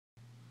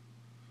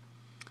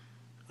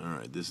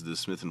Alright, this is the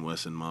Smith &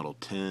 Wesson Model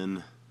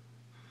 10.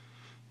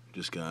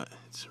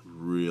 It's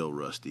real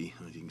rusty.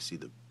 As you can see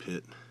the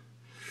pit.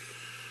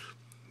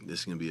 This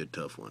is going to be a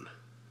tough one.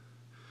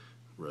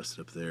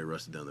 Rusted up there,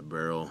 rusted down the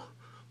barrel.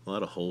 A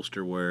lot of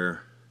holster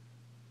wear.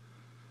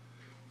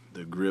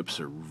 The grips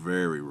are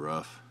very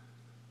rough.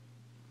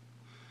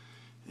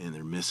 And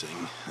they're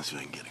missing, let's see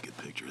if I can get a good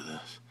picture of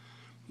this.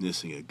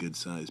 Missing a good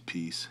sized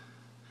piece.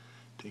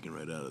 Taken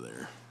right out of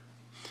there.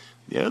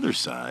 The other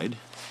side,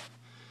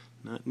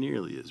 not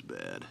nearly as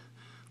bad.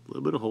 A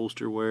little bit of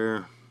holster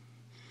wear.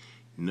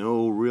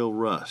 No real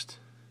rust.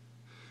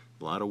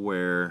 A lot of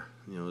wear.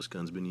 You know, this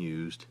gun's been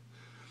used,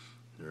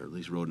 or at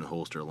least rode in a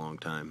holster a long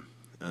time.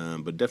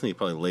 But definitely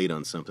probably laid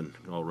on something,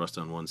 all rust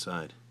on one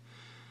side.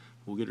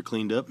 We'll get her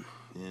cleaned up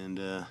and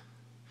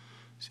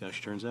see how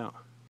she turns out.